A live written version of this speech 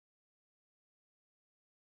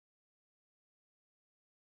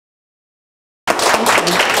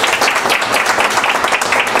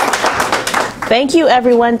Thank you,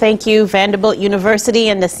 everyone. Thank you, Vanderbilt University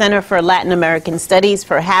and the Center for Latin American Studies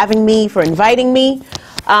for having me, for inviting me.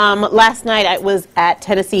 Last night I was at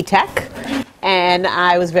Tennessee Tech, and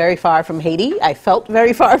I was very far from Haiti. I felt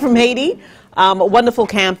very far from Haiti. A wonderful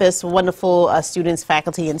campus, wonderful students,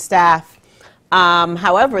 faculty, and staff.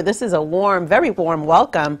 However, this is a warm, very warm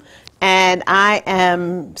welcome, and I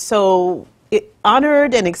am so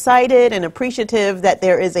honored and excited and appreciative that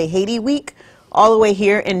there is a Haiti Week all the way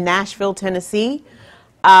here in Nashville, Tennessee.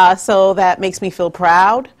 So that makes me feel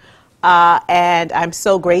proud. And I'm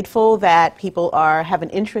so grateful that people have an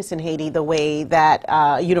interest in Haiti the way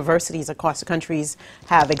that universities across the countries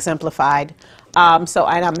have exemplified. So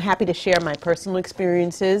I'm happy to share my personal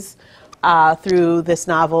experiences through this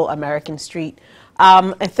novel, American Street.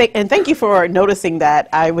 And thank you for noticing that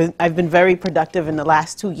I've been very productive in the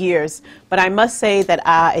last 2 years. But I must say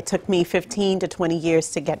that it took me 15 to 20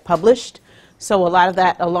 years to get published. So a lot of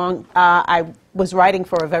that I was writing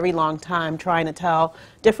for a very long time, trying to tell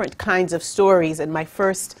different kinds of stories. And my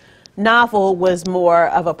first novel was more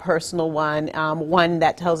of a personal one, one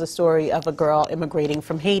that tells a story of a girl immigrating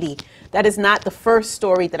from Haiti. That is not the first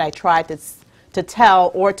story that I tried to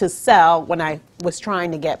tell or to sell when I was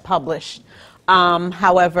trying to get published.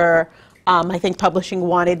 However, I think publishing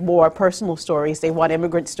wanted more personal stories. They want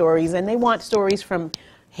immigrant stories, and they want stories from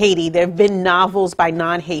Haiti. There have been novels by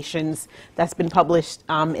non-Haitians that's been published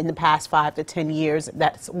in the past 5 to 10 years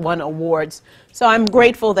that's won awards. So I'm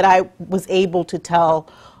grateful that I was able to tell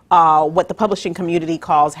what the publishing community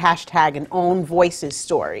calls hashtag an own voices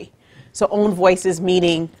story. So own voices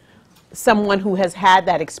meaning someone who has had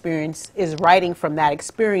that experience is writing from that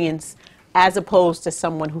experience as opposed to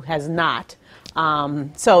someone who has not.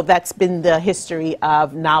 So that's been the history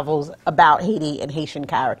of novels about Haiti and Haitian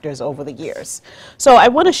characters over the years. So I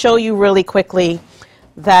want to show you really quickly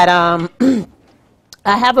that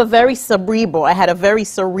I had a very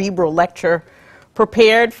cerebral lecture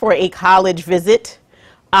prepared for a college visit.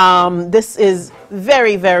 This is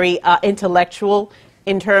very, very intellectual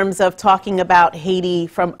in terms of talking about Haiti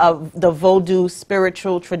from the Vodou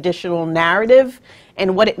spiritual traditional narrative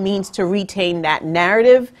and what it means to retain that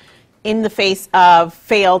narrative in the face of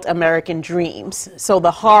failed American dreams. So the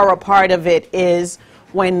horror part of it is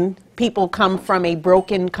when people come from a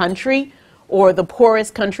broken country or the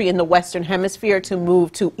poorest country in the Western Hemisphere to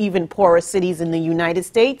move to even poorer cities in the United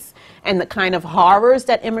States and the kind of horrors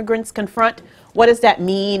that immigrants confront. What does that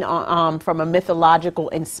mean from a mythological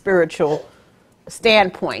and spiritual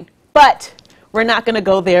standpoint? But we're not going to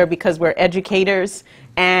go there because we're educators,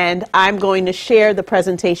 and I'm going to share the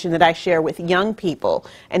presentation that I share with young people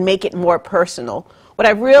and make it more personal. What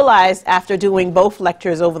I've realized after doing both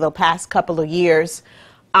lectures over the past couple of years,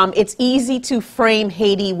 it's easy to frame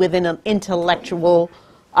Haiti within an intellectual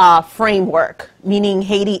framework, meaning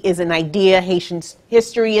Haiti is an idea, Haitian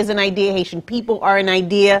history is an idea, Haitian people are an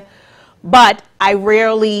idea, but I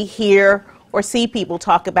rarely hear or see people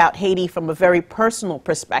talk about Haiti from a very personal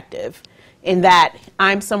perspective, in that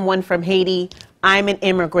I'm someone from Haiti, I'm an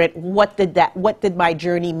immigrant. What did my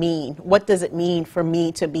journey mean? What does it mean for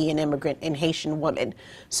me to be an immigrant and Haitian woman?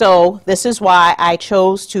 So this is why I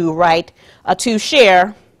chose to to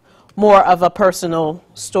share more of a personal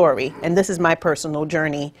story. And this is my personal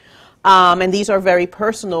journey. And these are very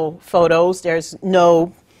personal photos. There's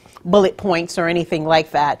no bullet points or anything like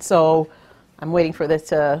that. So I'm waiting for this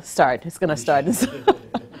to start. It's going to start.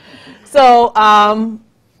 So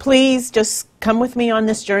please just come with me on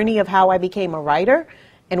this journey of how I became a writer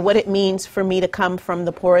and what it means for me to come from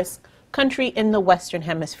the poorest country in the Western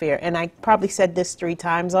Hemisphere. And I probably said this 3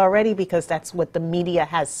 times already because that's what the media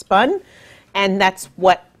has spun, and that's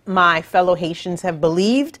what my fellow Haitians have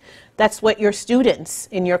believed. That's what your students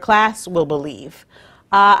in your class will believe.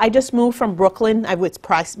 I just moved from Brooklyn.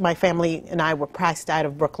 My family and I were priced out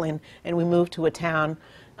of Brooklyn, and we moved to a town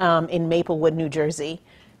in Maplewood, New Jersey.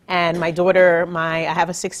 And my daughter, I have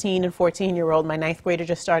a 16 and 14-year-old, my 9th grader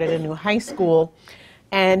just started a new high school,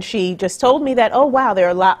 and she just told me that, oh wow, there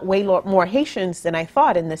are way more Haitians than I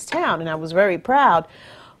thought in this town, and I was very proud.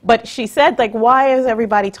 But she said, like, why is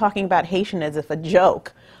everybody talking about Haitian as if a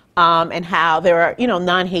joke? And how there are,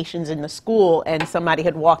 non-Haitians in the school, and somebody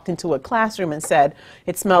had walked into a classroom and said,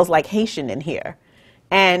 it smells like Haitian in here.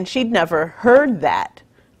 And she'd never heard that.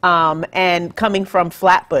 And coming from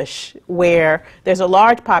Flatbush, where there's a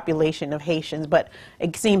large population of Haitians, but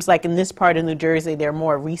it seems like in this part of New Jersey, they're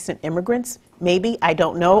more recent immigrants, maybe, I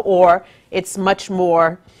don't know, or it's much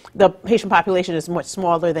more, the Haitian population is much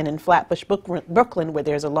smaller than in Flatbush, Brooklyn, where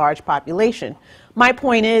there's a large population. My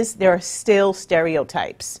point is, there are still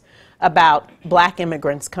stereotypes about black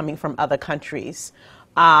immigrants coming from other countries.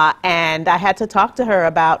 And I had to talk to her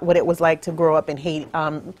about what it was like to grow up in Haiti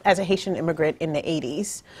as a Haitian immigrant in the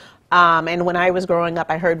 80s. And when I was growing up,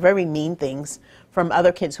 I heard very mean things from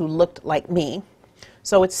other kids who looked like me.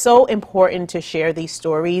 So it's so important to share these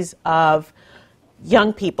stories of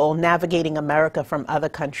young people navigating America from other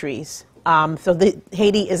countries.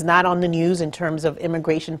 Haiti is not on the news in terms of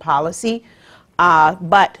immigration policy,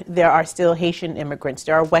 but there are still Haitian immigrants.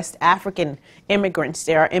 There are West African immigrants.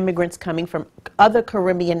 There are immigrants coming from other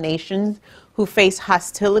Caribbean nations who face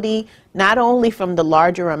hostility, not only from the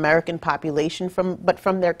larger American population, but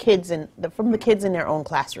from their kids from the kids in their own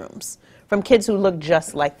classrooms, from kids who look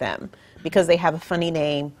just like them because they have a funny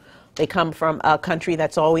name, they come from a country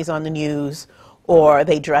that's always on the news, or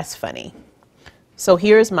they dress funny. So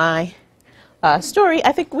here's my story.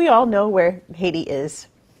 I think we all know where Haiti is,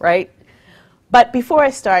 right? But before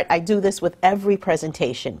I start, I do this with every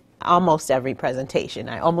presentation, almost every presentation.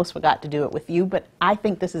 I almost forgot to do it with you, but I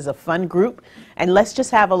think this is a fun group, and let's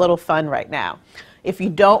just have a little fun right now. If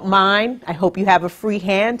you don't mind, I hope you have a free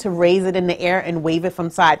hand to raise it in the air and wave it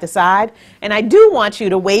from side to side. And I do want you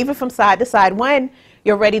to wave it from side to side when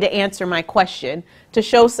you're ready to answer my question, to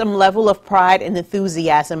show some level of pride and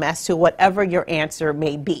enthusiasm as to whatever your answer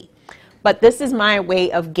may be. But this is my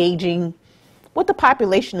way of gauging what the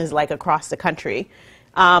population is like across the country.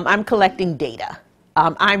 I'm collecting data.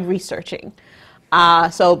 I'm researching.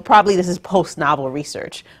 So probably this is post-novel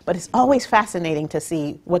research, but it's always fascinating to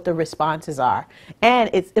see what the responses are. And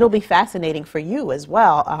it'll be fascinating for you as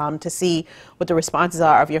well to see what the responses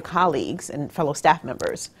are of your colleagues and fellow staff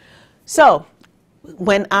members. So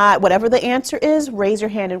whatever the answer is, raise your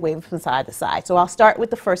hand and wave it from side to side. So I'll start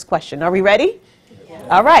with the first question. Are we ready? Yeah.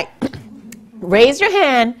 All right. Raise your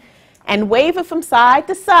hand and wave it from side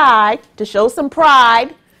to side to show some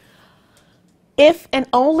pride. If and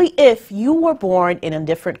only if you were born in a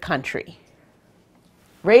different country.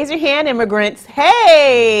 Raise your hand, immigrants.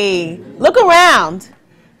 Hey, look around.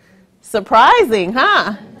 Surprising,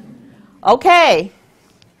 huh? Okay.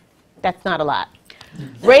 That's not a lot.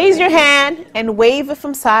 Raise your hand and wave it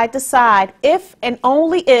from side to side if and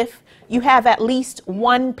only if you have at least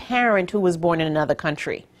one parent who was born in another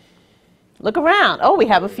country. Look around. Oh, we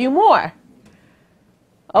have a few more.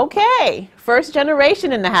 Okay. First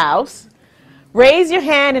generation in the house. Raise your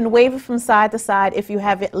hand and wave it from side to side if you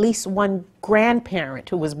have at least one grandparent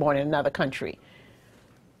who was born in another country.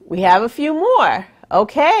 We have a few more.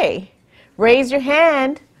 Okay. Raise your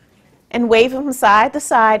hand and wave it from side to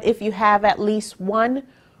side if you have at least one,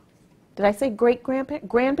 did I say great-grandparent?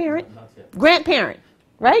 Grandparent? Grandparent,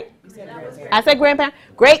 right? I said grandparent.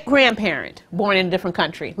 Great-grandparent born in a different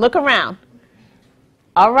country. Look around.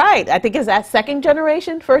 All right. I think is that second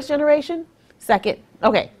generation? First generation? Second.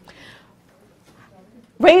 Okay.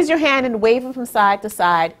 Raise your hand and wave it from side to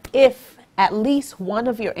side if at least one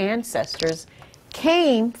of your ancestors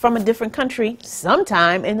came from a different country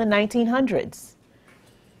sometime in the 1900s.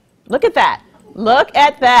 Look at that. Look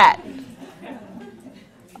at that.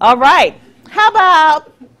 All right. How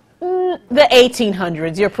about the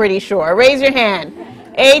 1800s? You're pretty sure. Raise your hand.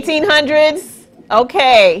 1800s?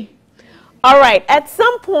 Okay. All right. At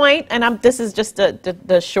some point, and this is just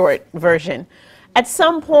the short version, at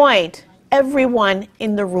some point, everyone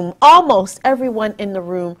in the room, almost everyone in the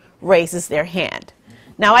room raises their hand.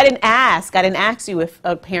 Now, I didn't ask you if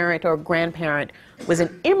a parent or grandparent was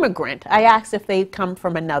an immigrant. I asked if they'd come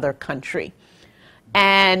from another country.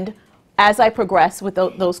 And as I progress with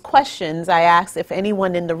those questions, I asked if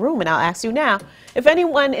anyone in the room, and I'll ask you now, if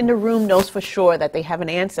anyone in the room knows for sure that they have an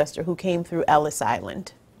ancestor who came through Ellis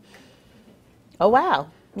Island. Oh, wow.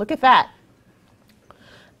 Look at that.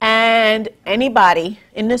 And anybody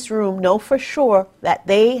in this room know for sure that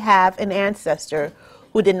they have an ancestor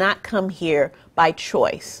who did not come here by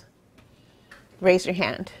choice? Raise your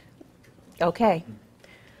hand. Okay.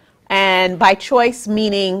 And by choice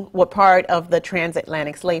meaning what part of the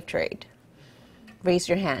transatlantic slave trade? Raise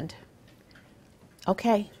your hand.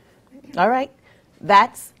 Okay. All right.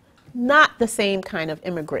 That's not the same kind of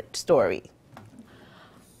immigrant story.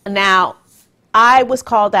 Now, I was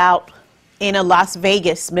called out in a Las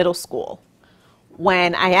Vegas middle school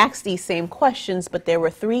when I asked these same questions, but there were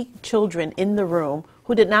 3 children in the room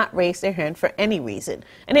who did not raise their hand for any reason.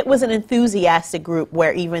 And it was an enthusiastic group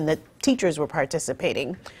where even the teachers were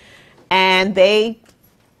participating. And they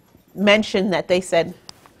mentioned that they said,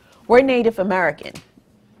 we're Native American.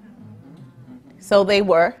 So they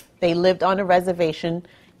were. They lived on a reservation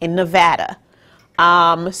in Nevada.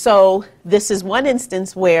 So this is one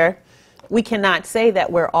instance where we cannot say that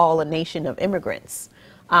we're all a nation of immigrants.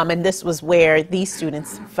 And this was where these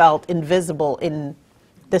students felt invisible in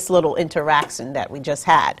this little interaction that we just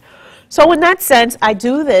had. So in that sense, I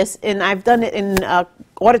do this, and I've done it in an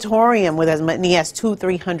auditorium with as many as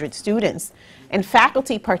 200-300 students. And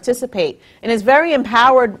faculty participate. And it's very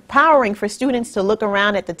empowering for students to look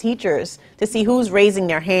around at the teachers to see who's raising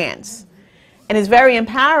their hands. And it's very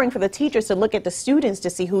empowering for the teachers to look at the students to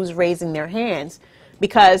see who's raising their hands.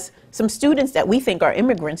 Because some students that we think are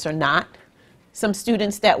immigrants are not. Some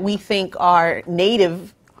students that we think are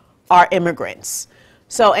native are immigrants.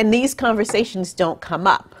 So, and these conversations don't come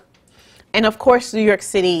up. And of course, New York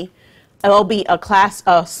City, there'll be a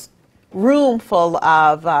room full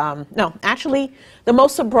of, no, actually, the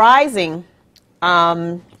most surprising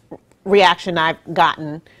reaction I've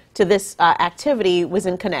gotten to this activity was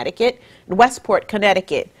in Connecticut, in Westport,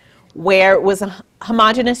 Connecticut, where it was a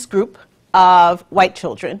homogenous group of white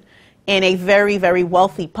children in a very, very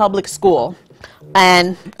wealthy public school.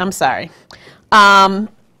 And I'm sorry. And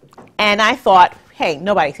I thought, hey,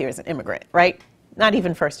 nobody here is an immigrant, right? Not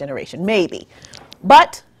even first generation, maybe.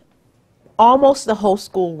 But almost the whole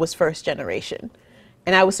school was first generation.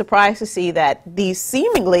 And I was surprised to see that these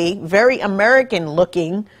seemingly very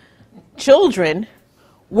American-looking children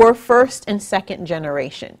were first and second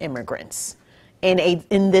generation immigrants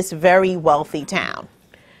in this very wealthy town.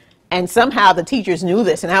 And somehow the teachers knew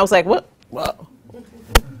this, and I was like, what? Whoa.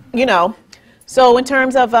 You know, so in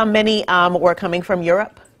terms of many were coming from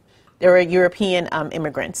Europe. There were European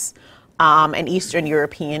immigrants and Eastern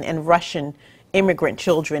European and Russian immigrant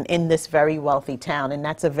children in this very wealthy town, and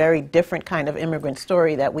that's a very different kind of immigrant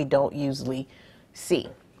story that we don't usually see.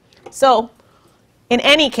 So in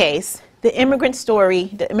any case, the immigrant story,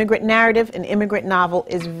 the immigrant narrative, and immigrant novel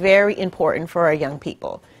is very important for our young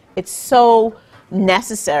people. It's so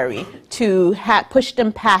necessary to push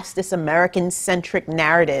them past this American-centric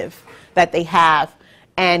narrative that they have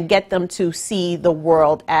and get them to see the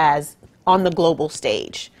world as on the global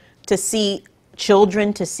stage, to see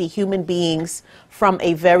children, to see human beings from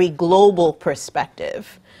a very global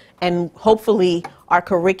perspective. And hopefully our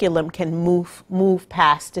curriculum can move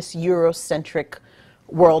past this Eurocentric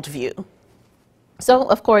worldview. So,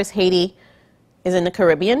 of course, Haiti is in the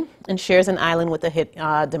Caribbean and shares an island with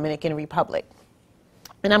the Dominican Republic.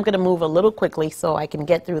 And I'm going to move a little quickly so I can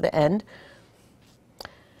get through the end.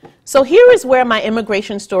 So here is where my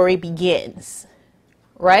immigration story begins,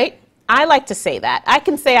 right? I like to say that. I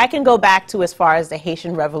can go back to as far as the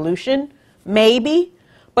Haitian Revolution, maybe,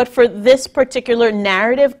 but for this particular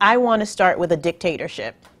narrative, I want to start with a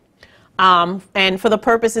dictatorship. And for the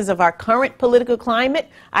purposes of our current political climate,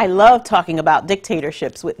 I love talking about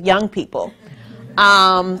dictatorships with young people.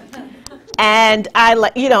 And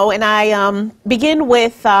I begin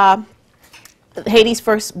with Haiti's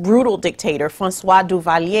first brutal dictator, François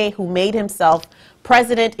Duvalier, who made himself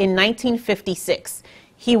president in 1956.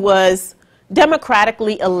 He was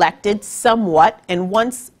democratically elected somewhat, and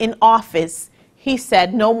once in office, he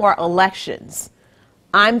said, no more elections.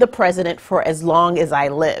 I'm the president for as long as I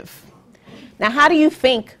live. Now, how do you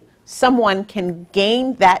think someone can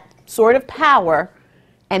gain that sort of power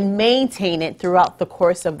and maintain it throughout the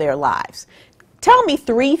course of their lives? Tell me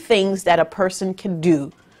 3 things that a person can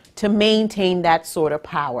do to maintain that sort of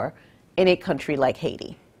power in a country like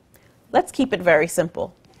Haiti. Let's keep it very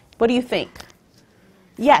simple. What do you think?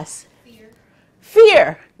 Yes? Fear.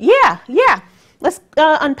 Fear. Yeah. Let's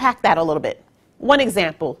unpack that a little bit. One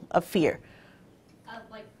example of fear.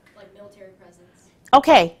 Like military presence.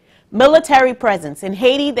 Okay, military presence. In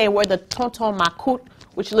Haiti, they were the Tonton Macoute,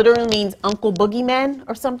 which literally means Uncle Boogeyman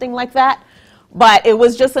or something like that. But it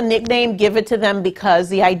was just a nickname given to them because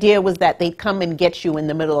the idea was that they'd come and get you in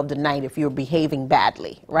the middle of the night if you were behaving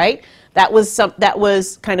badly, right? That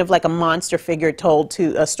was kind of like a monster figure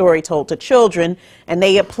a story told to children, and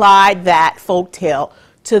they applied that folktale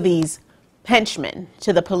to these henchmen,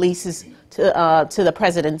 to the police's, to the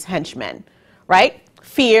president's henchmen, right?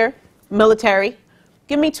 Fear, military.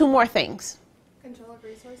 Give me 2 more things. Control of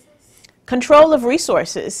resources. Control of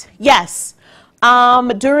resources, yes.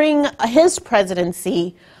 During his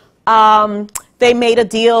presidency, they made a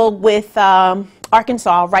deal with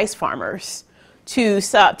Arkansas rice farmers to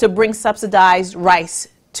bring subsidized rice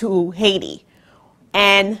to Haiti.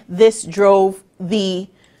 And this drove the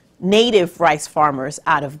native rice farmers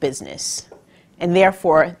out of business. And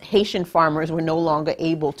therefore, Haitian farmers were no longer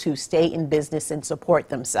able to stay in business and support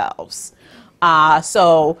themselves.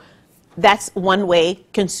 So that's one way,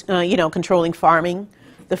 controlling farming,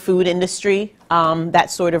 the food industry, that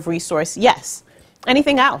sort of resource. Yes.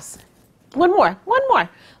 Anything else? One more.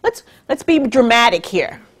 Let's be dramatic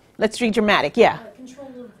here. Let's be dramatic. Yeah. Control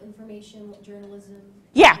of information, journalism.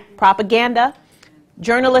 Yeah. Propaganda.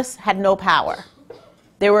 Journalists had no power.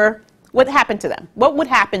 What happened to them? What would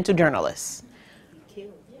happen to journalists?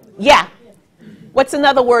 Yeah. What's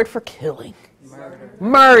another word for killing?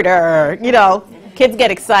 Murder. You know, kids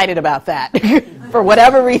get excited about that for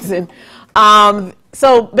whatever reason.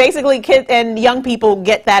 So basically, kids and young people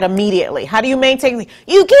get that immediately. How do you maintain?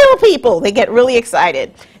 You kill people. They get really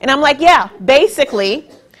excited. And I'm like, yeah, basically,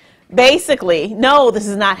 no, this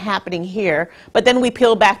is not happening here. But then we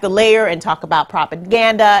peel back the layer and talk about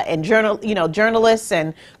propaganda and journalists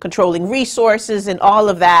and controlling resources and all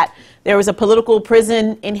of that. There was a political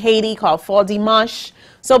prison in Haiti called Fort Dimanche.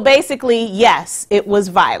 So basically, yes, it was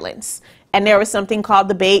violence. And there was something called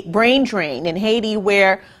the brain drain in Haiti,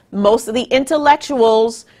 where most of the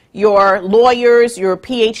intellectuals, your lawyers, your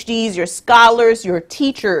PhDs, your scholars, your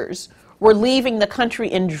teachers were leaving the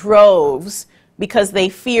country in droves because they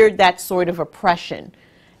feared that sort of oppression.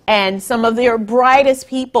 And some of their brightest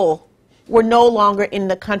people were no longer in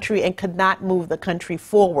the country and could not move the country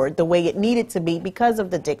forward the way it needed to be because of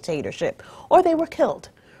the dictatorship, or they were killed,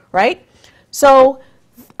 right? So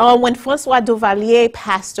when François Duvalier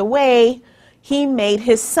passed away, he made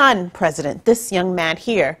his son president, this young man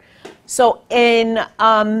here. So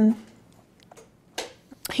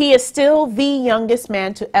he is still the youngest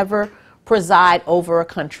man to ever preside over a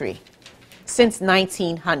country since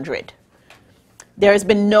 1900. There has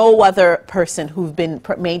been no other person who's been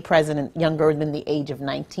made president younger than the age of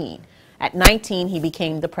 19. At 19, he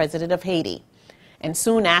became the president of Haiti. And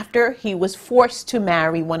soon after, he was forced to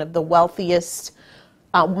marry one of the wealthiest,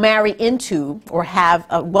 marry into, or have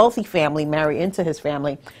a wealthy family marry into his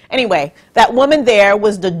family. Anyway, that woman there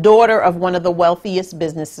was the daughter of one of the wealthiest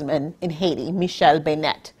businessmen in Haiti, Michel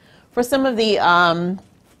Bennett. For some of the,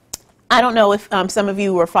 I don't know if some of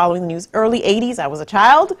you were following the news, early 80s, I was a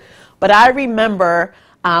child, but I remember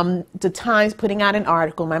the Times putting out an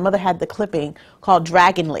article. My mother had the clipping called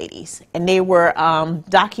Dragon Ladies, and they were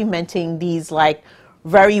documenting these like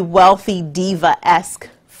very wealthy diva-esque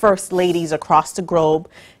first ladies across the globe.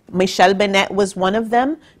 Michelle Bennett was one of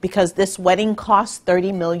them because this wedding cost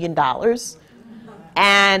 $30 million.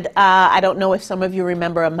 And I don't know if some of you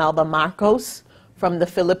remember Amelba Marcos from the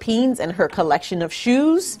Philippines and her collection of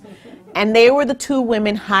shoes. And they were the two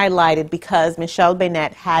women highlighted because Michelle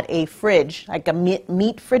Bennett had a fridge, like a meat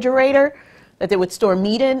refrigerator that they would store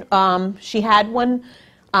meat in. She had one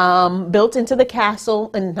built into the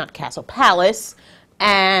castle, and not castle, palace,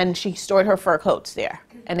 and she stored her fur coats there.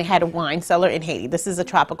 And they had a wine cellar in Haiti. This is a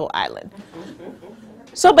tropical island.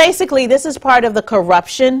 So basically, this is part of the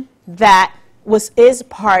corruption that is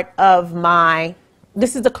part of my,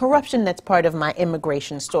 this is the corruption that's part of my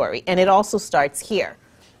immigration story. And it also starts here.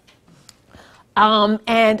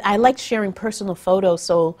 And I like sharing personal photos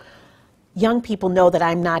so young people know that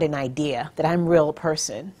I'm not an idea, that I'm a real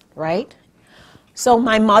person, right? So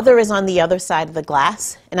my mother is on the other side of the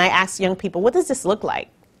glass, and I ask young people, what does this look like?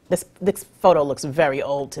 This photo looks very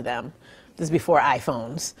old to them. This is before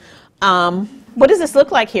iPhones. What does this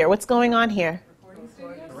look like here? What's going on here?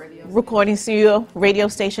 Recording studio, radio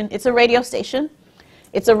station. It's a radio station.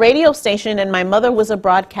 It's a radio station, and my mother was a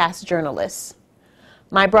broadcast journalist.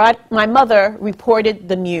 My mother reported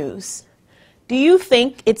the news. Do you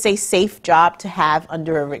think it's a safe job to have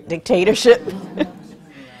under a dictatorship?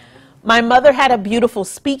 My mother had a beautiful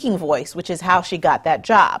speaking voice, which is how she got that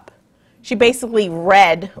job. She basically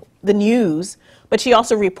read the news, but she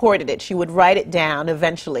also reported it. She would write it down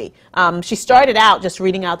eventually. She started out just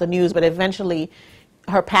reading out the news, but eventually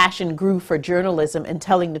her passion grew for journalism and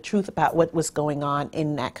telling the truth about what was going on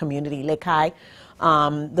in that community. Lekai,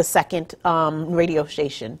 the second radio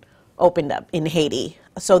station, opened up in Haiti.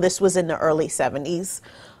 So this was in the early 70s.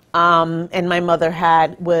 And my mother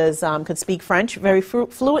could speak French very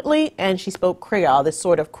fluently, and she spoke Creole, this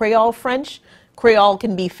sort of Creole French. Creole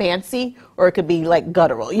can be fancy, or it could be like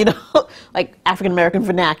guttural, you know, like African-American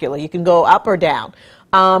vernacular. You can go up or down.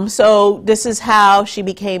 So this is how she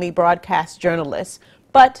became a broadcast journalist.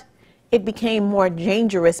 But it became more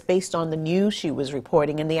dangerous based on the news she was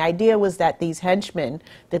reporting. And the idea was that these henchmen,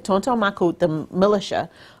 the Tonton Macoute, the militia,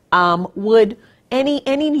 would, any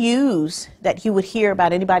news that you would hear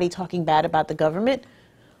about anybody talking bad about the government,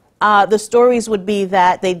 the stories would be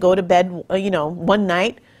that they'd go to bed, one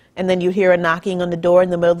night, and then you hear a knocking on the door in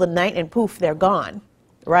the middle of the night, and poof, they're gone,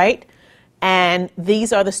 right? And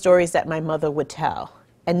these are the stories that my mother would tell.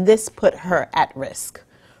 And this put her at risk,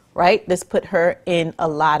 right? This put her in a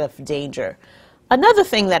lot of danger. Another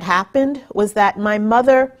thing that happened was that my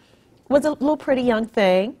mother was a little pretty young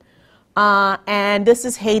thing, and this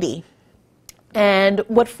is Haiti. And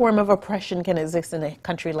what form of oppression can exist in a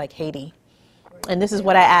country like Haiti? And this is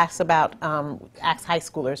what I ask about, ask high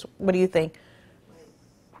schoolers. What do you think?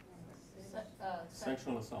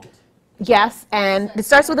 Sexual assault. Yes, and it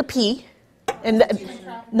starts with a P. And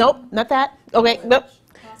nope, not that. Okay, nope.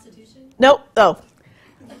 Prostitution? Nope. Oh.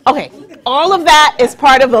 Okay. All of that is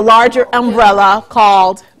part of the larger umbrella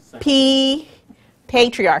called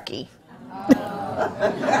patriarchy.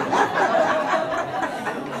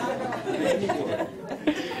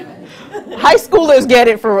 High schoolers get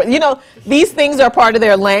it for, these things are part of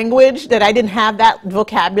their language that I didn't have that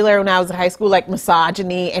vocabulary when I was in high school, like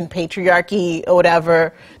misogyny and patriarchy or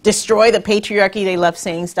whatever. Destroy the patriarchy. They love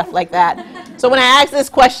saying stuff like that. So when I ask this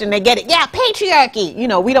question, they get it. Yeah,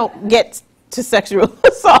 patriarchy. We don't get to sexual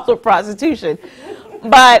assault or prostitution.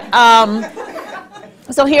 But,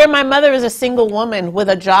 so here my mother is a single woman with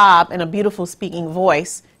a job and a beautiful speaking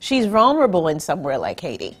voice. She's vulnerable in somewhere like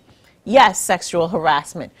Haiti. Yes, sexual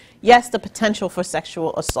harassment. Yes, the potential for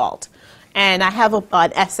sexual assault. And I have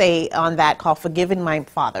an essay on that called Forgiving My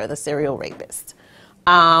Father, the Serial Rapist.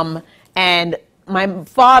 And my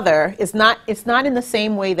father is not, it's not in the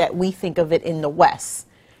same way that we think of it in the West.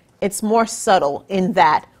 It's more subtle in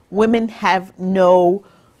that women have no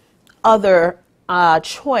other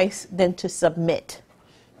choice than to submit.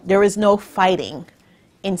 There is no fighting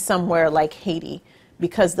in somewhere like Haiti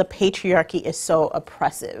because the patriarchy is so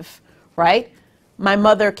oppressive, right? My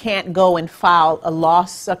mother can't go and file a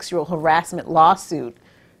sexual harassment lawsuit,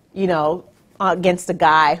 against a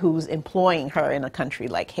guy who's employing her in a country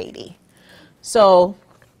like Haiti. So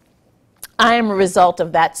I am a result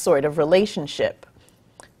of that sort of relationship.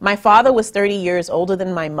 My father was 30 years older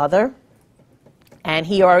than my mother, and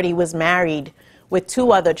he already was married with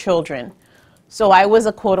 2 other children. So I was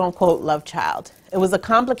a quote-unquote love child. It was a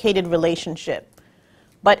complicated relationship.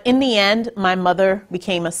 But in the end, my mother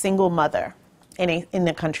became a single mother in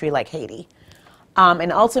a country like Haiti.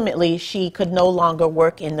 And ultimately, she could no longer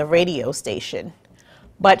work in the radio station.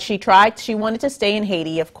 But she wanted to stay in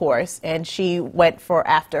Haiti, of course, and she went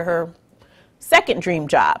after her second dream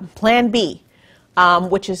job, Plan B,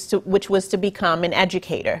 which was to become an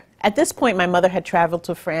educator. At this point, my mother had traveled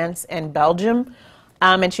to France and Belgium,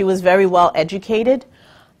 and she was very well educated.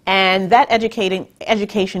 And that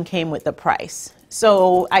education came with a price.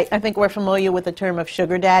 So I think we're familiar with the term of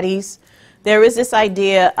sugar daddies. There is this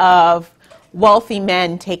idea of wealthy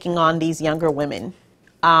men taking on these younger women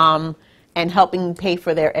and helping pay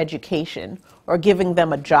for their education or giving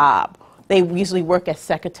them a job. They usually work as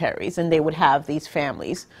secretaries, and they would have these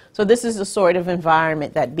families. So this is the sort of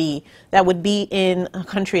environment that would be in a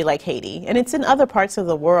country like Haiti. And it's in other parts of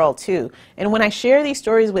the world, too. And when I share these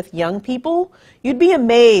stories with young people, you'd be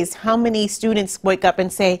amazed how many students wake up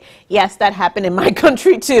and say, yes, that happened in my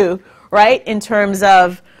country, too, right? In terms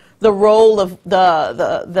of the role of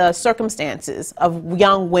the circumstances of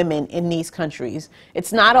young women in these countries.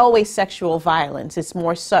 It's not always sexual violence. It's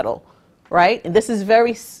more subtle. Right? And this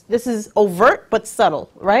is overt but subtle,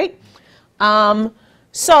 right?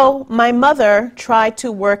 So my mother tried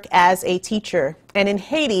to work as a teacher, and in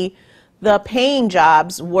Haiti, the paying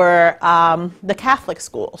jobs were the Catholic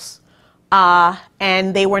schools,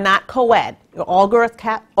 and they were not co-ed, all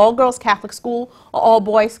girls Catholic school, or all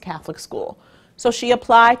boys Catholic school. So she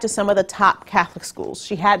applied to some of the top Catholic schools.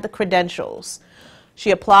 She had the credentials.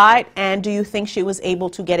 She applied, and do you think she was able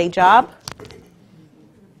to get a job?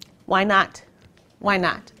 Why not? Why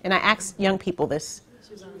not? And I ask young people this.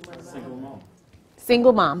 Single mom.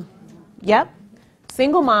 Single mom. Yep.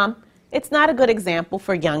 Single mom. It's not a good example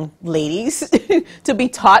for young ladies to be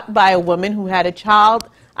taught by a woman who had a child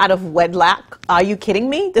out of wedlock. Are you kidding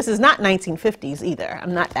me? This is not 1950s either.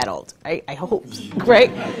 I'm not that old. I hope, right?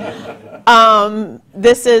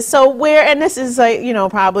 This is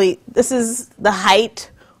probably, this is the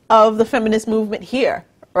height of the feminist movement here,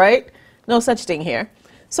 right? No such thing here.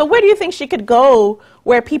 So where do you think she could go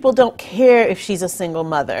where people don't care if she's a single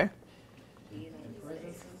mother?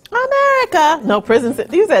 America. No, prison.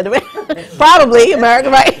 You said probably America,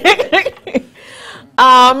 right?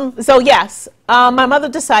 So yes, my mother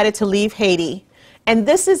decided to leave Haiti. And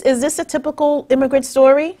is this a typical immigrant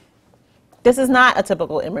story? This is not a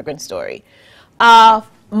typical immigrant story.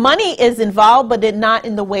 Money is involved, but not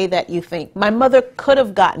in the way that you think. My mother could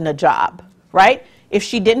have gotten a job, right? If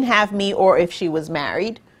she didn't have me or if she was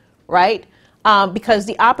married, right? Because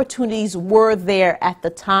the opportunities were there at the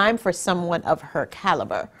time for someone of her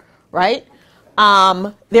caliber, right?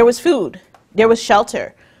 There was food, there was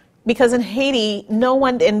shelter. Because in Haiti,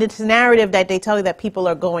 in this narrative that they tell you that people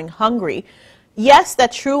are going hungry, yes,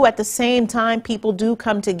 that's true. At the same time, people do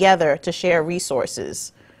come together to share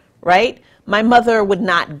resources, right? My mother would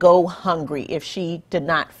not go hungry if she did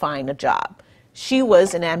not find a job. She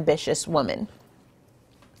was an ambitious woman.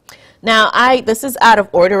 Now, this is out of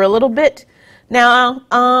order a little bit. Now,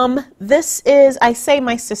 I say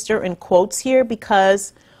my sister in quotes here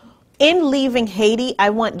because in leaving Haiti, I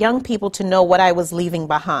want young people to know what I was leaving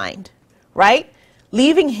behind, right?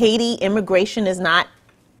 Leaving Haiti, immigration is not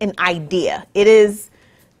an idea. It is,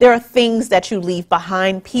 there are things that you leave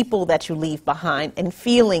behind, people that you leave behind, and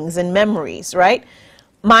feelings and memories, right?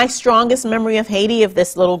 My strongest memory of Haiti is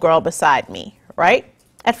this little girl beside me, right?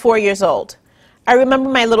 At 4 years old. I remember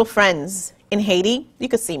my little friends in Haiti. You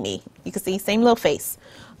could see me. You could see same little face.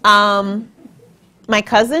 My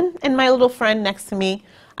cousin and my little friend next to me.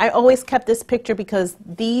 I always kept this picture because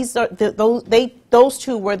these are those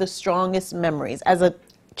two were the strongest memories as a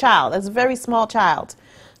child, as a very small child.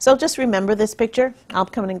 So just remember this picture. I'll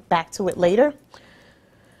be coming back to it later.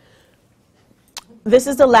 This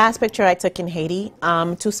is the last picture I took in Haiti,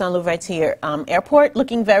 Toussaint Louverture Airport,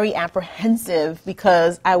 looking very apprehensive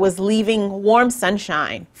because I was leaving warm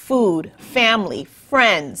sunshine, food, family,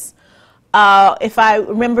 friends. If I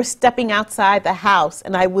remember stepping outside the house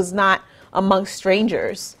and I was not amongst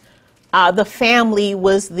strangers, the family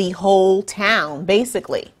was the whole town,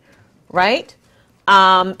 basically, right?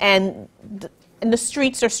 And the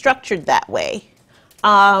streets are structured that way.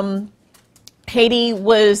 Haiti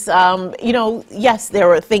was, you know, yes, there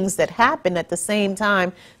were things that happened. At the same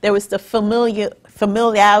time, there was the familiarity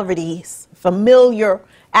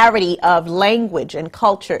of language and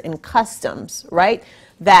culture and customs, right?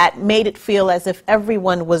 That made it feel as if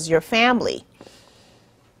everyone was your family.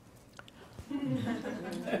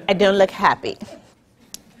 I don't look happy.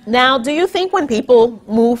 Now, do you think when people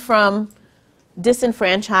move from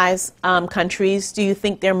disenfranchised countries, do you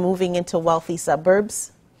think they're moving into wealthy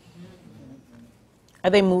suburbs? Are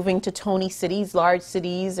they moving to Tony cities, large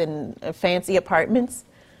cities, and fancy apartments?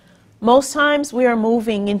 Most times we are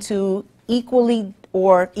moving into equally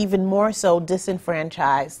or even more so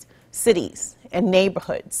disenfranchised cities and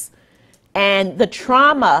neighborhoods. And the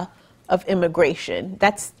trauma of immigration,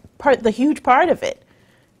 that's the huge part of it.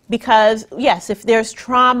 Because, yes, if there's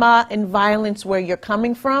trauma and violence where you're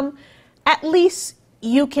coming from, at least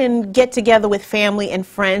you can get together with family and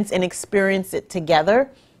friends and experience it together.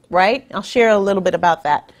 Right? I'll share a little bit about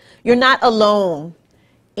that. You're not alone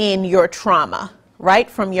in your trauma, right,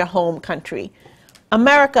 from your home country.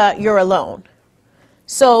 America, you're alone.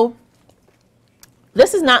 So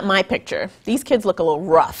this is not my picture. These kids look a little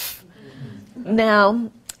rough.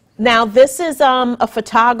 Now this is a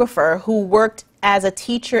photographer who worked as a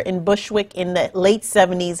teacher in Bushwick in the late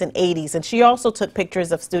 70s and 80s, and she also took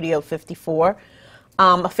pictures of Studio 54.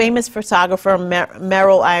 A famous photographer,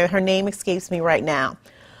 Meryl, her name escapes me right now.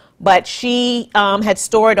 But she had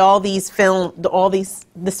stored all this film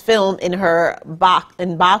in her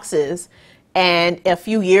boxes, and a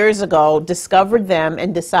few years ago discovered them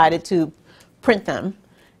and decided to print them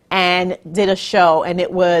and did a show. And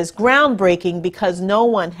it was groundbreaking because no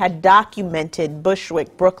one had documented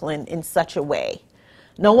Bushwick, Brooklyn in such a way.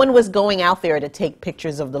 No one was going out there to take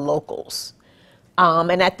pictures of the locals.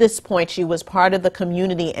 And at this point, she was part of the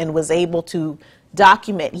community and was able to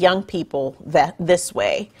document young people this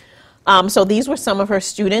way. So these were some of her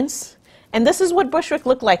students, and this is what Bushwick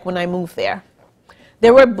looked like when I moved there.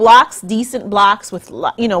 There were blocks, decent blocks with,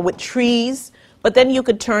 you know, with trees, but then you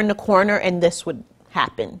could turn the corner and this would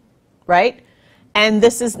happen, right? And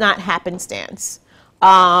this is not happenstance.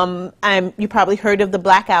 You probably heard of the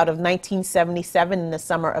blackout of 1977 in the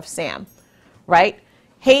summer of Sam, right?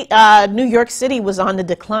 New York City was on the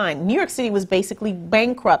decline. New York City was basically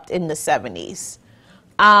bankrupt in the 70s.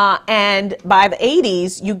 And by the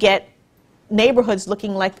 80s, you get neighborhoods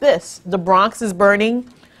looking like this. The Bronx is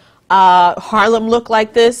burning. Harlem looked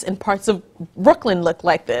like this, and parts of Brooklyn looked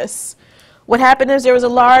like this. What happened is there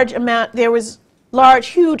was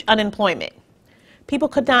huge unemployment. People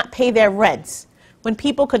could not pay their rents. When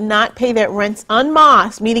people could not pay their rents en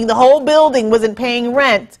masse, meaning the whole building wasn't paying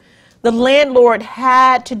rent, the landlord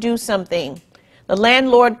had to do something. The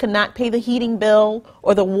landlord could not pay the heating bill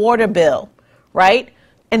or the water bill, right?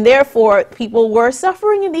 And therefore, people were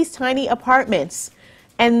suffering in these tiny apartments.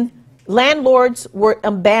 And landlords were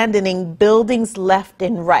abandoning buildings left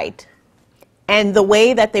and right. And the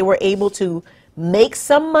way that they were able to make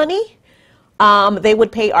some money, they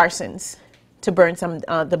would pay arsons to burn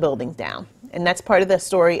the buildings down. And that's part of the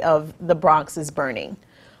story of the Bronx is burning.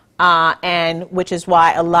 And which is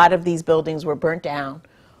why a lot of these buildings were burnt down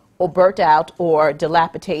or burnt out or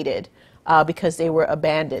dilapidated because they were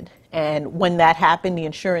abandoned. And when that happened, the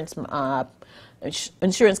insurance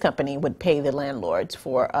company would pay the landlords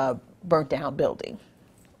for a burnt down building.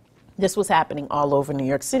 This was happening all over New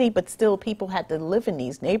York City, but still people had to live in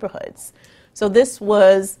these neighborhoods. So this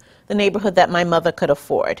was the neighborhood that my mother could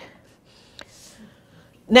afford.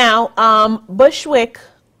 Now, Bushwick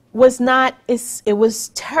was not, it was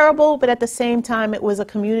terrible, but at the same time, it was a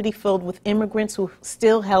community filled with immigrants who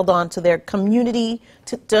still held on to their community,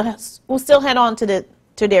 who still held on to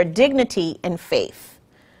their dignity and faith.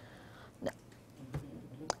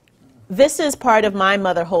 This is part of my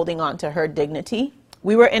mother holding on to her dignity.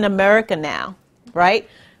 We were in America now, right?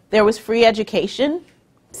 There was free education,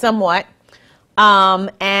 somewhat,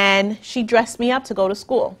 and she dressed me up to go to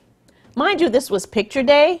school. Mind you, this was picture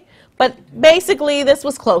day, but basically this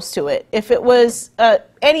was close to it. If it was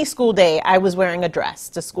any school day, I was wearing a dress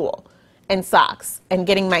to school and socks and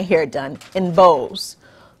getting my hair done in bows,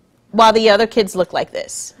 while the other kids looked like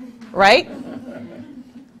this, right?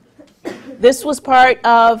 This was part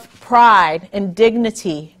of pride and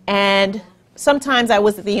dignity, and sometimes I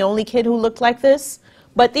was the only kid who looked like this,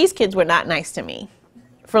 but these kids were not nice to me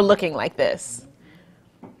for looking like this.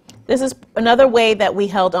 This is another way that we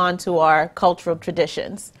held on to our cultural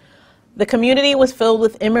traditions. The community was filled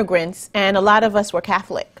with immigrants, and a lot of us were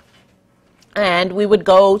Catholic. And we would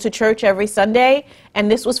go to church every Sunday, and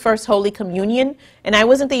this was First Holy Communion, and I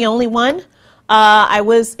wasn't the only one. I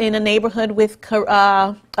was in a neighborhood with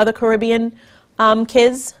other Caribbean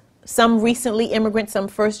kids, some recently immigrants, some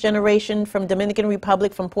first generation from Dominican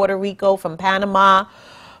Republic, from Puerto Rico, from Panama,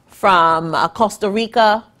 from Costa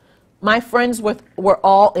Rica. My friends were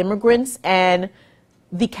all immigrants, and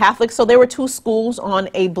the Catholic, so there were two schools on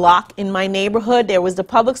a block in my neighborhood. There was the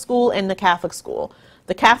public school and the Catholic school.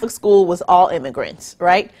 The Catholic school was all immigrants,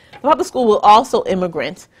 right? The public school was also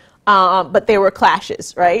immigrants, but there were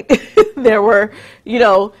clashes, right? There were, you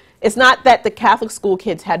know, it's not that the Catholic school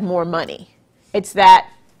kids had more money. It's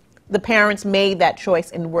that the parents made that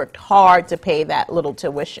choice and worked hard to pay that little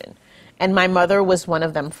tuition. And my mother was one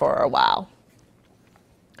of them for a while.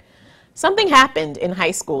 Something happened in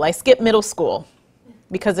high school. I skipped middle school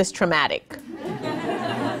because it's traumatic.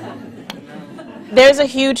 There's a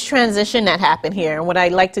huge transition that happened here, and what I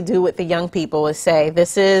like to do with the young people is say,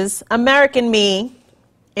 this is American me,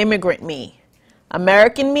 immigrant me.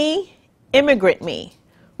 American me, immigrant me.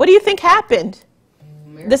 What do you think happened?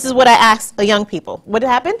 This is what I asked the young people. What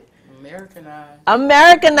happened? Americanized.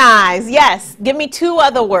 Americanized, yes. Give me two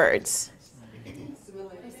other words.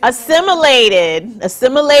 Assimilated.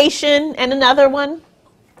 Assimilation, and another one?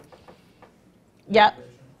 Yep.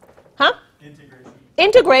 Huh? Integration.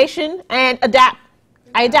 Integration and adapt.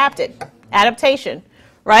 I adapted. Adaptation,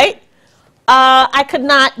 right? I could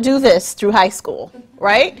not do this through high school,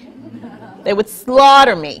 right? They would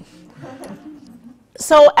slaughter me.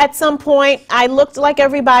 So at some point, I looked like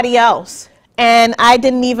everybody else, and I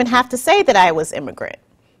didn't even have to say that I was immigrant,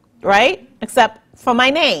 right? Except for my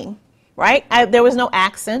name, right? There was no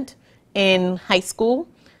accent in high school,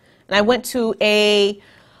 and I went to a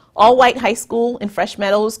all-white high school in Fresh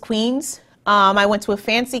Meadows, Queens. I went to a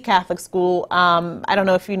fancy Catholic school. I don't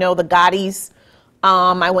know if you know the Gottis.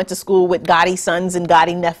 I went to school with Gotti sons and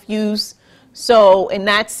Gotti nephews. So in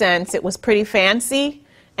that sense, it was pretty fancy,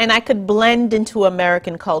 and I could blend into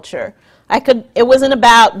American culture. It wasn't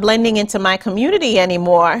about blending into my community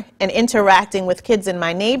anymore and interacting with kids in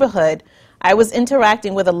my neighborhood. I was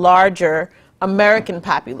interacting with a larger American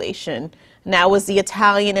population. And that was the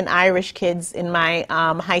Italian and Irish kids in my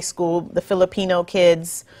high school, the Filipino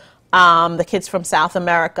kids, the kids from South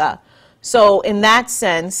America. So in that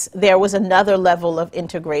sense, there was another level of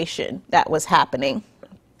integration that was happening.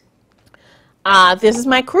 This is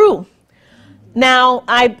my crew. Now,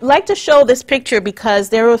 I'd like to show this picture because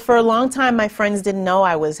for a long time, my friends didn't know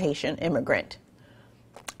I was Haitian immigrant.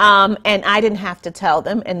 And I didn't have to tell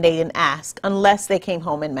them, and they didn't ask, unless they came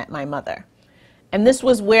home and met my mother. And this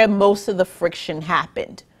was where most of the friction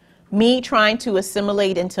happened. Me trying to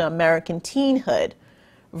assimilate into American teenhood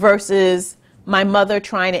versus my mother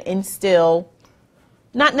trying to instill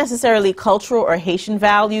not necessarily cultural or Haitian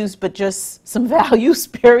values, but just some values,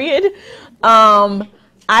 period.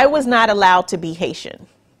 I was not allowed to be Haitian.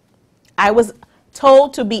 I was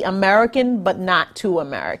told to be American, but not too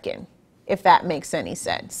American, if that makes any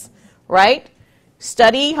sense, right?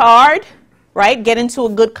 Study hard, right? Get into a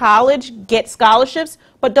good college, get scholarships,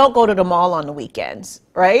 but don't go to the mall on the weekends,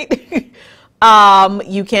 right?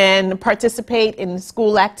 You can participate in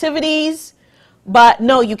school activities, but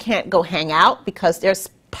no, you can't go hang out because there's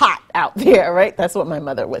pot out there, right? That's what my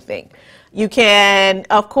mother would think. You can,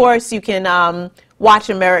 of course, you can watch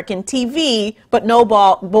American TV, but no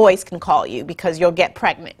boys can call you because you'll get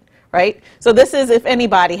pregnant, right? So this is, if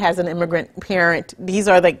anybody has an immigrant parent, these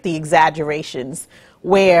are like the exaggerations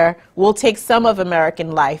where we'll take some of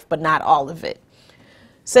American life, but not all of it.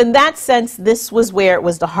 So in that sense, this was where it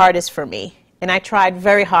was the hardest for me. And I tried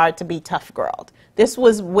very hard to be tough-girled. This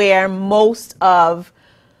was where most of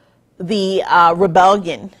the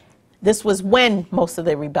rebellion this was when most of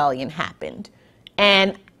the rebellion happened.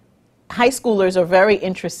 And high schoolers are very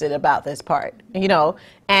interested about this part, you know.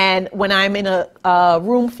 And when I'm in a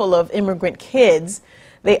room full of immigrant kids,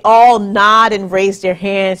 they all nod and raise their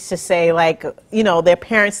hands to say, like, you know, their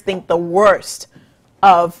parents think the worst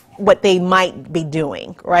of what they might be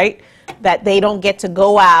doing, right? That they don't get to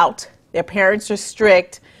go out, their parents are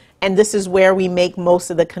strict, and this is where we make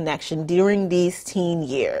most of the connection during these teen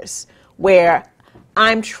years, where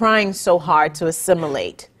I'm trying so hard to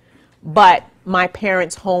assimilate, but my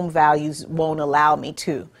parents' home values won't allow me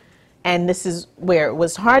to. And this is where it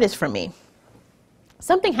was hardest for me.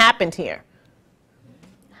 Something happened here.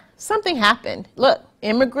 Something happened. Look,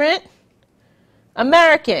 immigrant,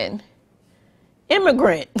 American,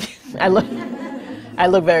 immigrant. I look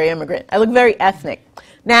very immigrant. I look very ethnic.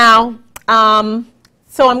 Now,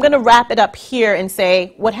 so I'm going to wrap it up here and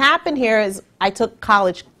say what happened here is I took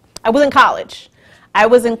college. I was in college. I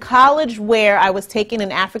was in college where I was taking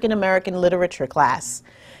an African American literature class,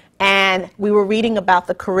 and we were reading about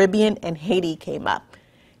the Caribbean, and Haiti came up.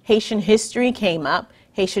 Haitian history came up.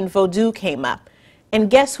 Haitian Vodou came up. And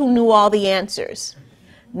guess who knew all the answers?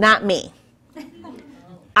 Not me.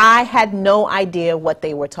 I had no idea what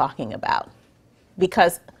they were talking about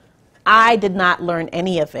because I did not learn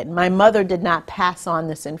any of it. My mother did not pass on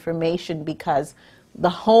this information because the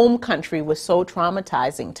home country was so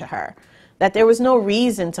traumatizing to her that there was no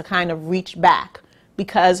reason to kind of reach back,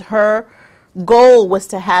 because her goal was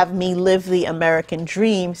to have me live the American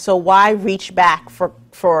dream. So why reach back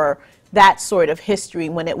for that sort of history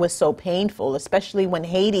when it was so painful, especially when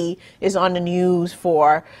Haiti is on the news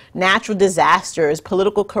for natural disasters,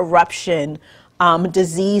 political corruption,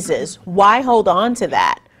 diseases? Why hold on to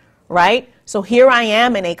that, right? So here I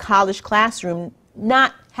am in a college classroom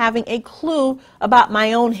not having a clue about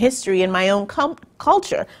my own history and my own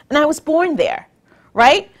culture. And I was born there,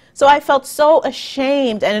 right? So I felt so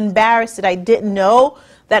ashamed and embarrassed that I didn't know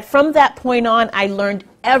that from that point on, I learned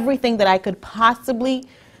everything that I could possibly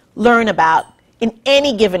learn about in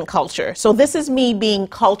any given culture. So this is me being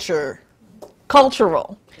cultural.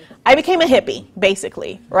 I became a hippie,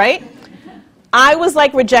 basically, right? I was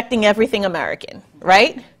like rejecting everything American,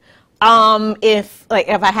 right? If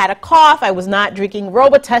I had a cough, I was not drinking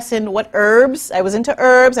Robitussin. What herbs? I was into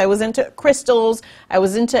herbs. I was into crystals. I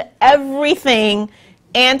was into everything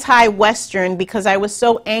anti-Western because I was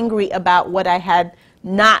so angry about what I had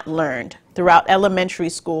not learned throughout elementary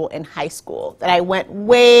school and high school that I went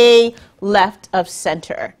way left of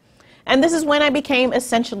center. And this is when I became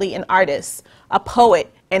essentially an artist, a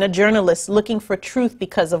poet, and a journalist looking for truth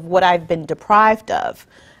because of what I've been deprived of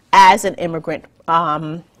as an immigrant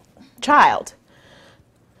child.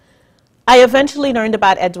 I eventually learned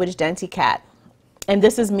about Edwidge Danticat, and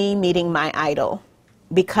this is me meeting my idol,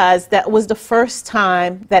 because that was the first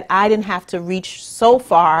time that I didn't have to reach so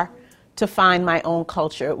far to find my own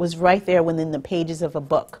culture. It was right there within the pages of a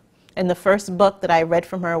book. And the first book that I read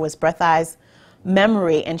from her was Breath Eye's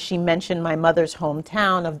Memory, and she mentioned my mother's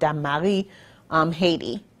hometown of Damarie,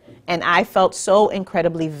 Haiti. And I felt so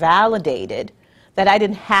incredibly validated that I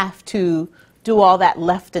didn't have to do all that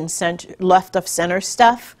left of center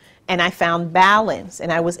stuff, and I found balance,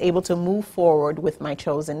 and I was able to move forward with my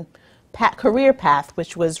chosen career path,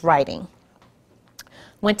 which was writing.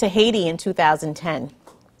 Went to Haiti in 2010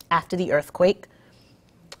 after the earthquake,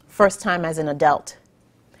 first time as an adult.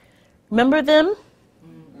 Remember them?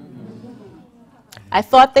 I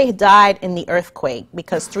thought they died in the earthquake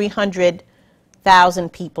because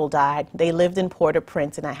 300,000 people died. They lived in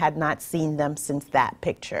Port-au-Prince, and I had not seen them since that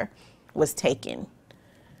picture was taken.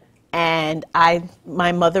 And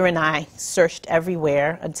my mother and I searched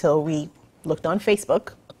everywhere until we looked on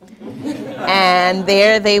Facebook. And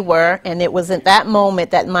there they were, and it was at that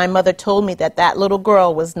moment that my mother told me that that little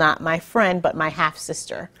girl was not my friend, but my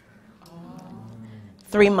half-sister.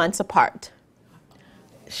 3 months apart.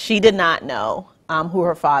 She did not know who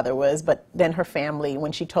her father was, but then her family,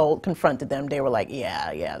 when she confronted them, they were like,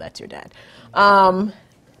 yeah, that's your dad.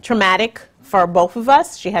 Traumatic for both of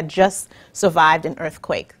us. She had just survived an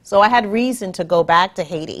earthquake. So I had reason to go back to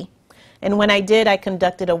Haiti. And when I did, I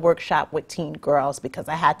conducted a workshop with teen girls because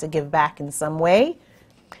I had to give back in some way.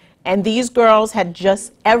 And these girls had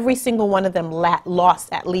every single one of them lost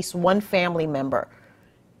at least one family member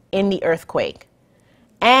in the earthquake.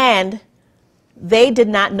 And they did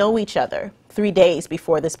not know each other 3 days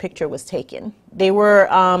before this picture was taken. They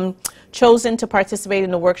were chosen to participate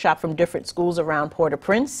in the workshop from different schools around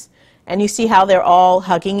Port-au-Prince. And you see how they're all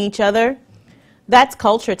hugging each other? That's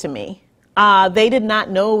culture to me. They did not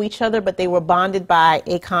know each other, but they were bonded by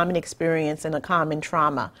a common experience and a common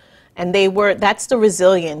trauma. And that's the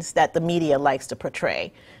resilience that the media likes to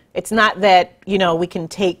portray. It's not that, you know, we can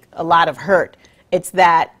take a lot of hurt. It's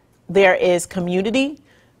that there is community,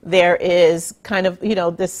 there is kind of, you know,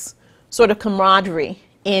 this sort of camaraderie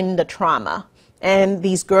in the trauma. And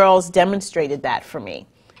these girls demonstrated that for me.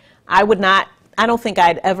 I don't think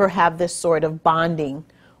I'd ever have this sort of bonding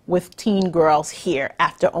with teen girls here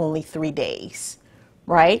after only 3 days,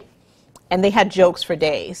 right? And they had jokes for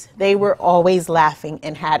days. They were always laughing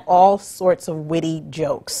and had all sorts of witty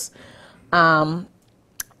jokes. And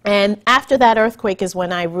after that earthquake is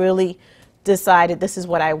when I really decided this is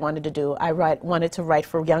what I wanted to do. I wanted to write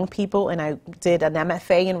for young people, and I did an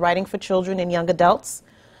MFA in writing for children and young adults.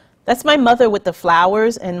 That's my mother with the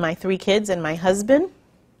flowers and my 3 kids and my husband.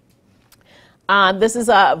 This is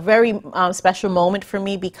a very special moment for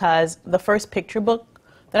me because the first picture book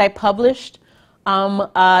that I published,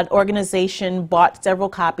 an organization bought several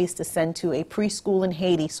copies to send to a preschool in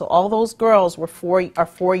Haiti. So all those girls are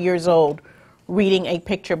 4 years old reading a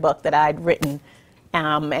picture book that I'd written.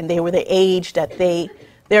 And they were the age that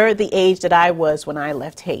they're the age that I was when I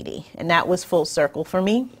left Haiti. And that was full circle for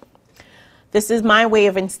me. This is my way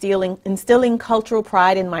of instilling cultural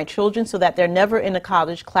pride in my children so that they're never in a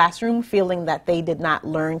college classroom feeling that they did not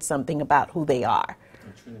learn something about who they are.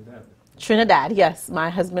 Trinidad. Trinidad, yes. My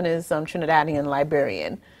husband is Trinidadian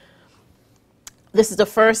Liberian. This is the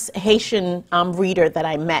first Haitian reader that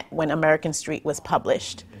I met when American Street was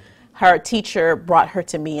published. Her teacher brought her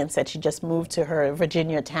to me and said she just moved to her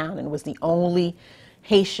Virginia town and was the only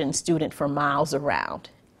Haitian student for miles around.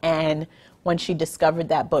 And when she discovered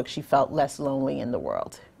that book, she felt less lonely in the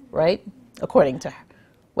world, right? According to her,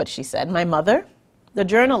 what she said. My mother, the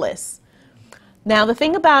journalist. Now, the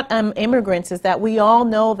thing about immigrants is that we all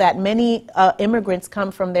know that many immigrants come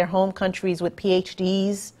from their home countries with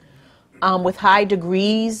PhDs, with high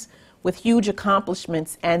degrees, with huge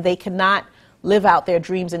accomplishments, and they cannot live out their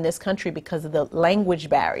dreams in this country because of the language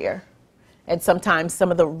barrier and sometimes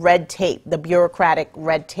some of the red tape, the bureaucratic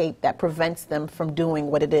red tape that prevents them from doing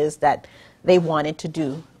what it is that they wanted to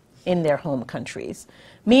do in their home countries.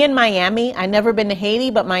 Me in Miami, I've never been to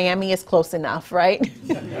Haiti, but Miami is close enough, right?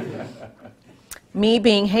 Me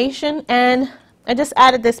being Haitian, and I just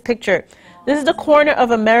added this picture. This is the corner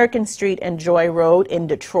of American Street and Joy Road in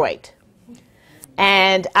Detroit.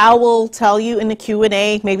 And I will tell you in the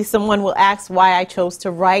Q&A, maybe someone will ask why I chose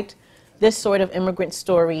to write this sort of immigrant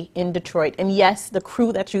story in Detroit. And yes, the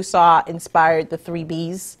crew that you saw inspired the 3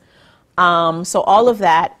 Bs. So all of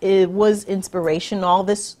that, it was inspiration. All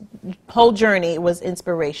this whole journey was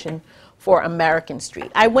inspiration for American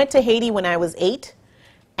Street. I went to Haiti when I was 8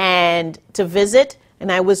 and to visit,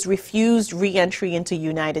 and I was refused re-entry into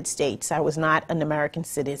United States. I was not an American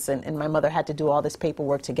citizen, and my mother had to do all this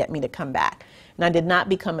paperwork to get me to come back. And I did not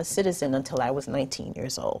become a citizen until I was 19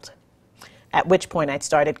 years old, at which point I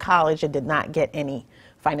started college and did not get any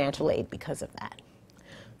financial aid because of that.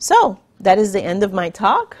 So that is the end of my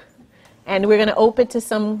talk, and we're going to open to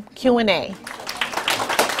some Q&A.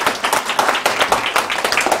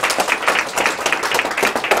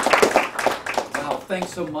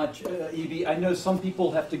 Thanks so much, Ibi. I know some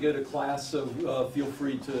people have to go to class, so feel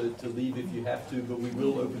free to leave if you have to, but we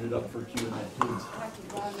will open it up for Q&A, please.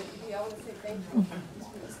 I want to say thank you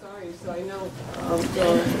for the story. So I know the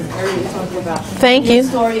area you're talking about. Thank you. Your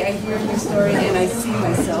story, I hear your story, and I see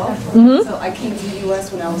myself. Mm-hmm. So I came to the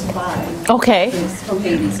U.S. when I was 5. Okay. It's from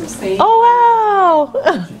Haiti, so same. Oh,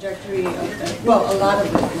 wow. Trajectory of, well, a lot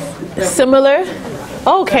of it is similar?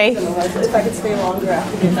 Okay. If I could stay longer, I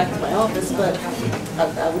have to get back to my office, but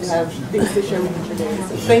I would have things to share with you today.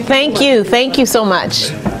 So Thank you so much.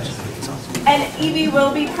 And Ibi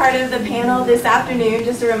will be part of the panel this afternoon.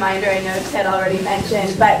 Just a reminder, I know Ted already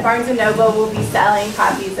mentioned, but Barnes & Noble will be selling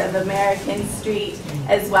copies of American Street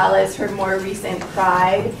as well as her more recent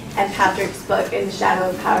Pride and Patrick's book In the Shadow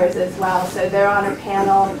of Powers as well. So they're on a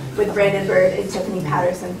panel with Brandon Bird and Tiffany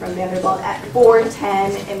Patterson from Vanderbilt at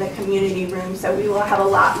 4:10 in the community room. So we will have a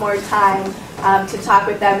lot more time to talk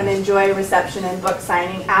with them and enjoy a reception and book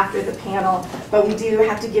signing after the panel. But we do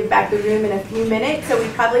have to give back the room in a few minutes, so we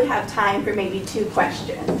probably have time for maybe 2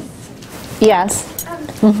 questions. Yes.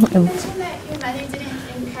 You mentioned that your mother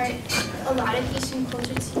didn't impart a lot of Haitian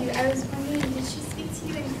culture to you. I was wondering, did she speak to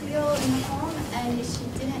you in Creole in the home? And if she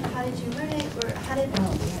didn't, how did you learn it? Or how did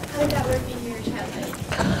that work in your childhood?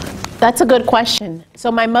 That's a good question.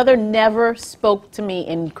 So my mother never spoke to me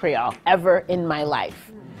in Creole, ever in my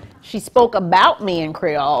life. She spoke about me in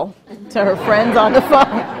Creole to her friends on the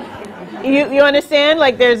phone. You understand?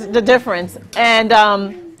 Like, there's the difference. And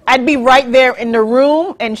I'd be right there in the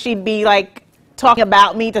room, and she'd be like talking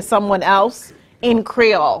about me to someone else in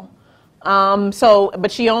Creole.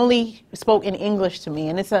 But she only spoke in English to me,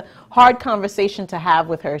 and it's a hard conversation to have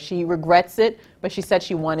with her. She regrets it, but she said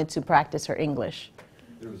she wanted to practice her English.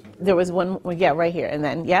 There was one, yeah, right here, and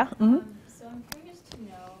then, yeah? Mm-hmm. So I'm curious to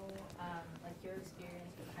know, like your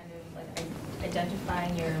experience with kind of like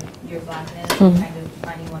identifying your blackness and kind of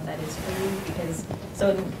finding what that is for you. Because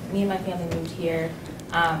so me and my family moved here.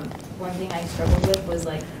 One thing I struggled with was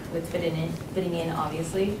like with fitting in,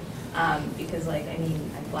 obviously, because like I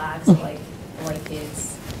mean I'm black, so like the white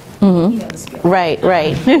kids, you know, the spiel. Right,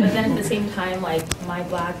 right. But then at the same time, like my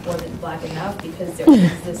black wasn't black enough because there was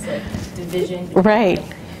this like division between, Right.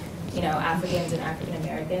 like, you know, Africans and African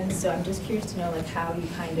Americans. So I'm just curious to know like how you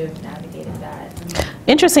kind of navigated that.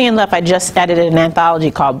 Interesting enough, I just edited an anthology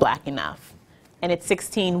called Black Enough, and it's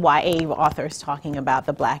 16 YA authors talking about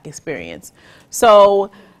the black experience.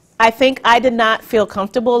 So I think I did not feel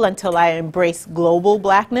comfortable until I embraced global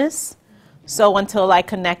blackness. So until I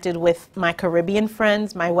connected with my Caribbean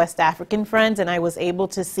friends, my West African friends, and I was able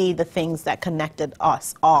to see the things that connected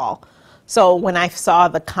us all. So when I saw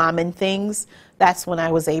the common things, that's when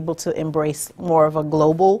I was able to embrace more of a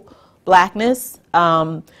global blackness.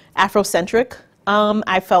 Afrocentric,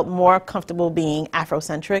 I felt more comfortable being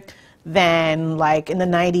Afrocentric than like in the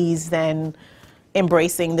 90s than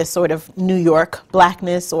embracing this sort of New York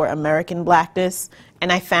blackness or American blackness.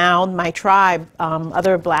 And I found my tribe,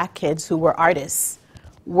 other black kids who were artists,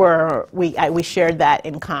 we shared that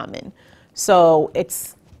in common. So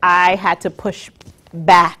I had to push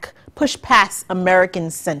past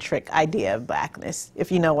American-centric idea of blackness,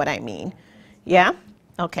 if you know what I mean. Yeah?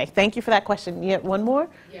 Okay, thank you for that question. You have one more?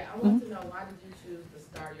 Yeah, I want to know, why did you choose to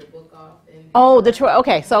start your book off in... Oh, Detroit.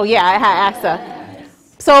 Okay, so yeah, I had asked her.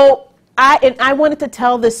 So I wanted to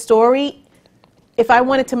tell this story. If I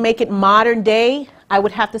wanted to make it modern day, I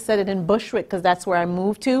would have to set it in Bushwick because that's where I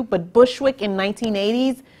moved to. But Bushwick in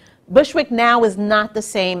 1980s, Bushwick now is not the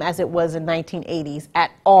same as it was in 1980s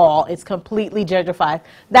at all. It's completely gentrified.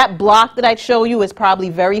 That block that I show you is probably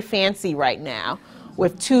very fancy right now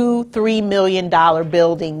with $2-3 million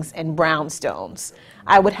buildings and brownstones.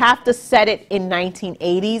 I would have to set it in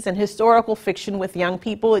 1980s, and historical fiction with young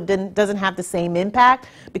people, it doesn't have the same impact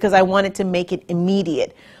because I wanted to make it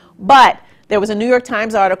immediate. But there was a New York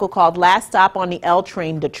Times article called Last Stop on the L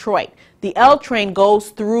Train, Detroit. The L train goes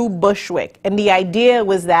through Bushwick, and the idea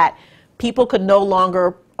was that people could no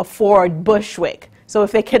longer afford Bushwick. So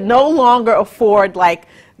if they could no longer afford like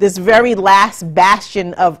this very last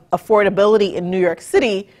bastion of affordability in New York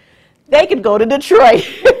City, they could go to Detroit.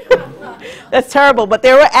 That's terrible, but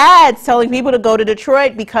there were ads telling people to go to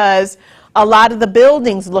Detroit because a lot of the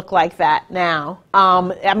buildings look like that now.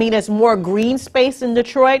 I mean, there's more green space in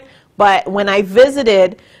Detroit, but when I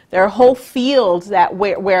visited, there are whole fields that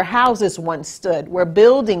where houses once stood, where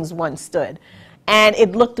buildings once stood. And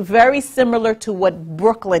it looked very similar to what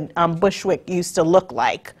Brooklyn, Bushwick used to look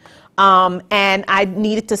like. And I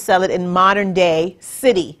needed to sell it in modern day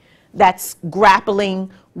city that's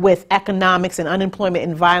grappling with economics and unemployment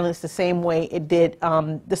and violence the same way it did,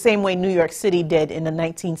 the same way New York City did in the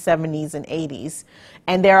 1970s and 80s.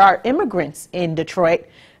 And there are immigrants in Detroit.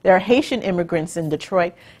 There are Haitian immigrants in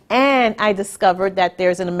Detroit. And I discovered that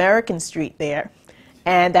there's an American street there,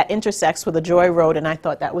 and that intersects with a Joy Road, and I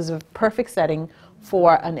thought that was a perfect setting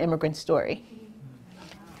for an immigrant story.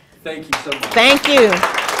 Thank you so much. Thank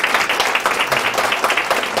you.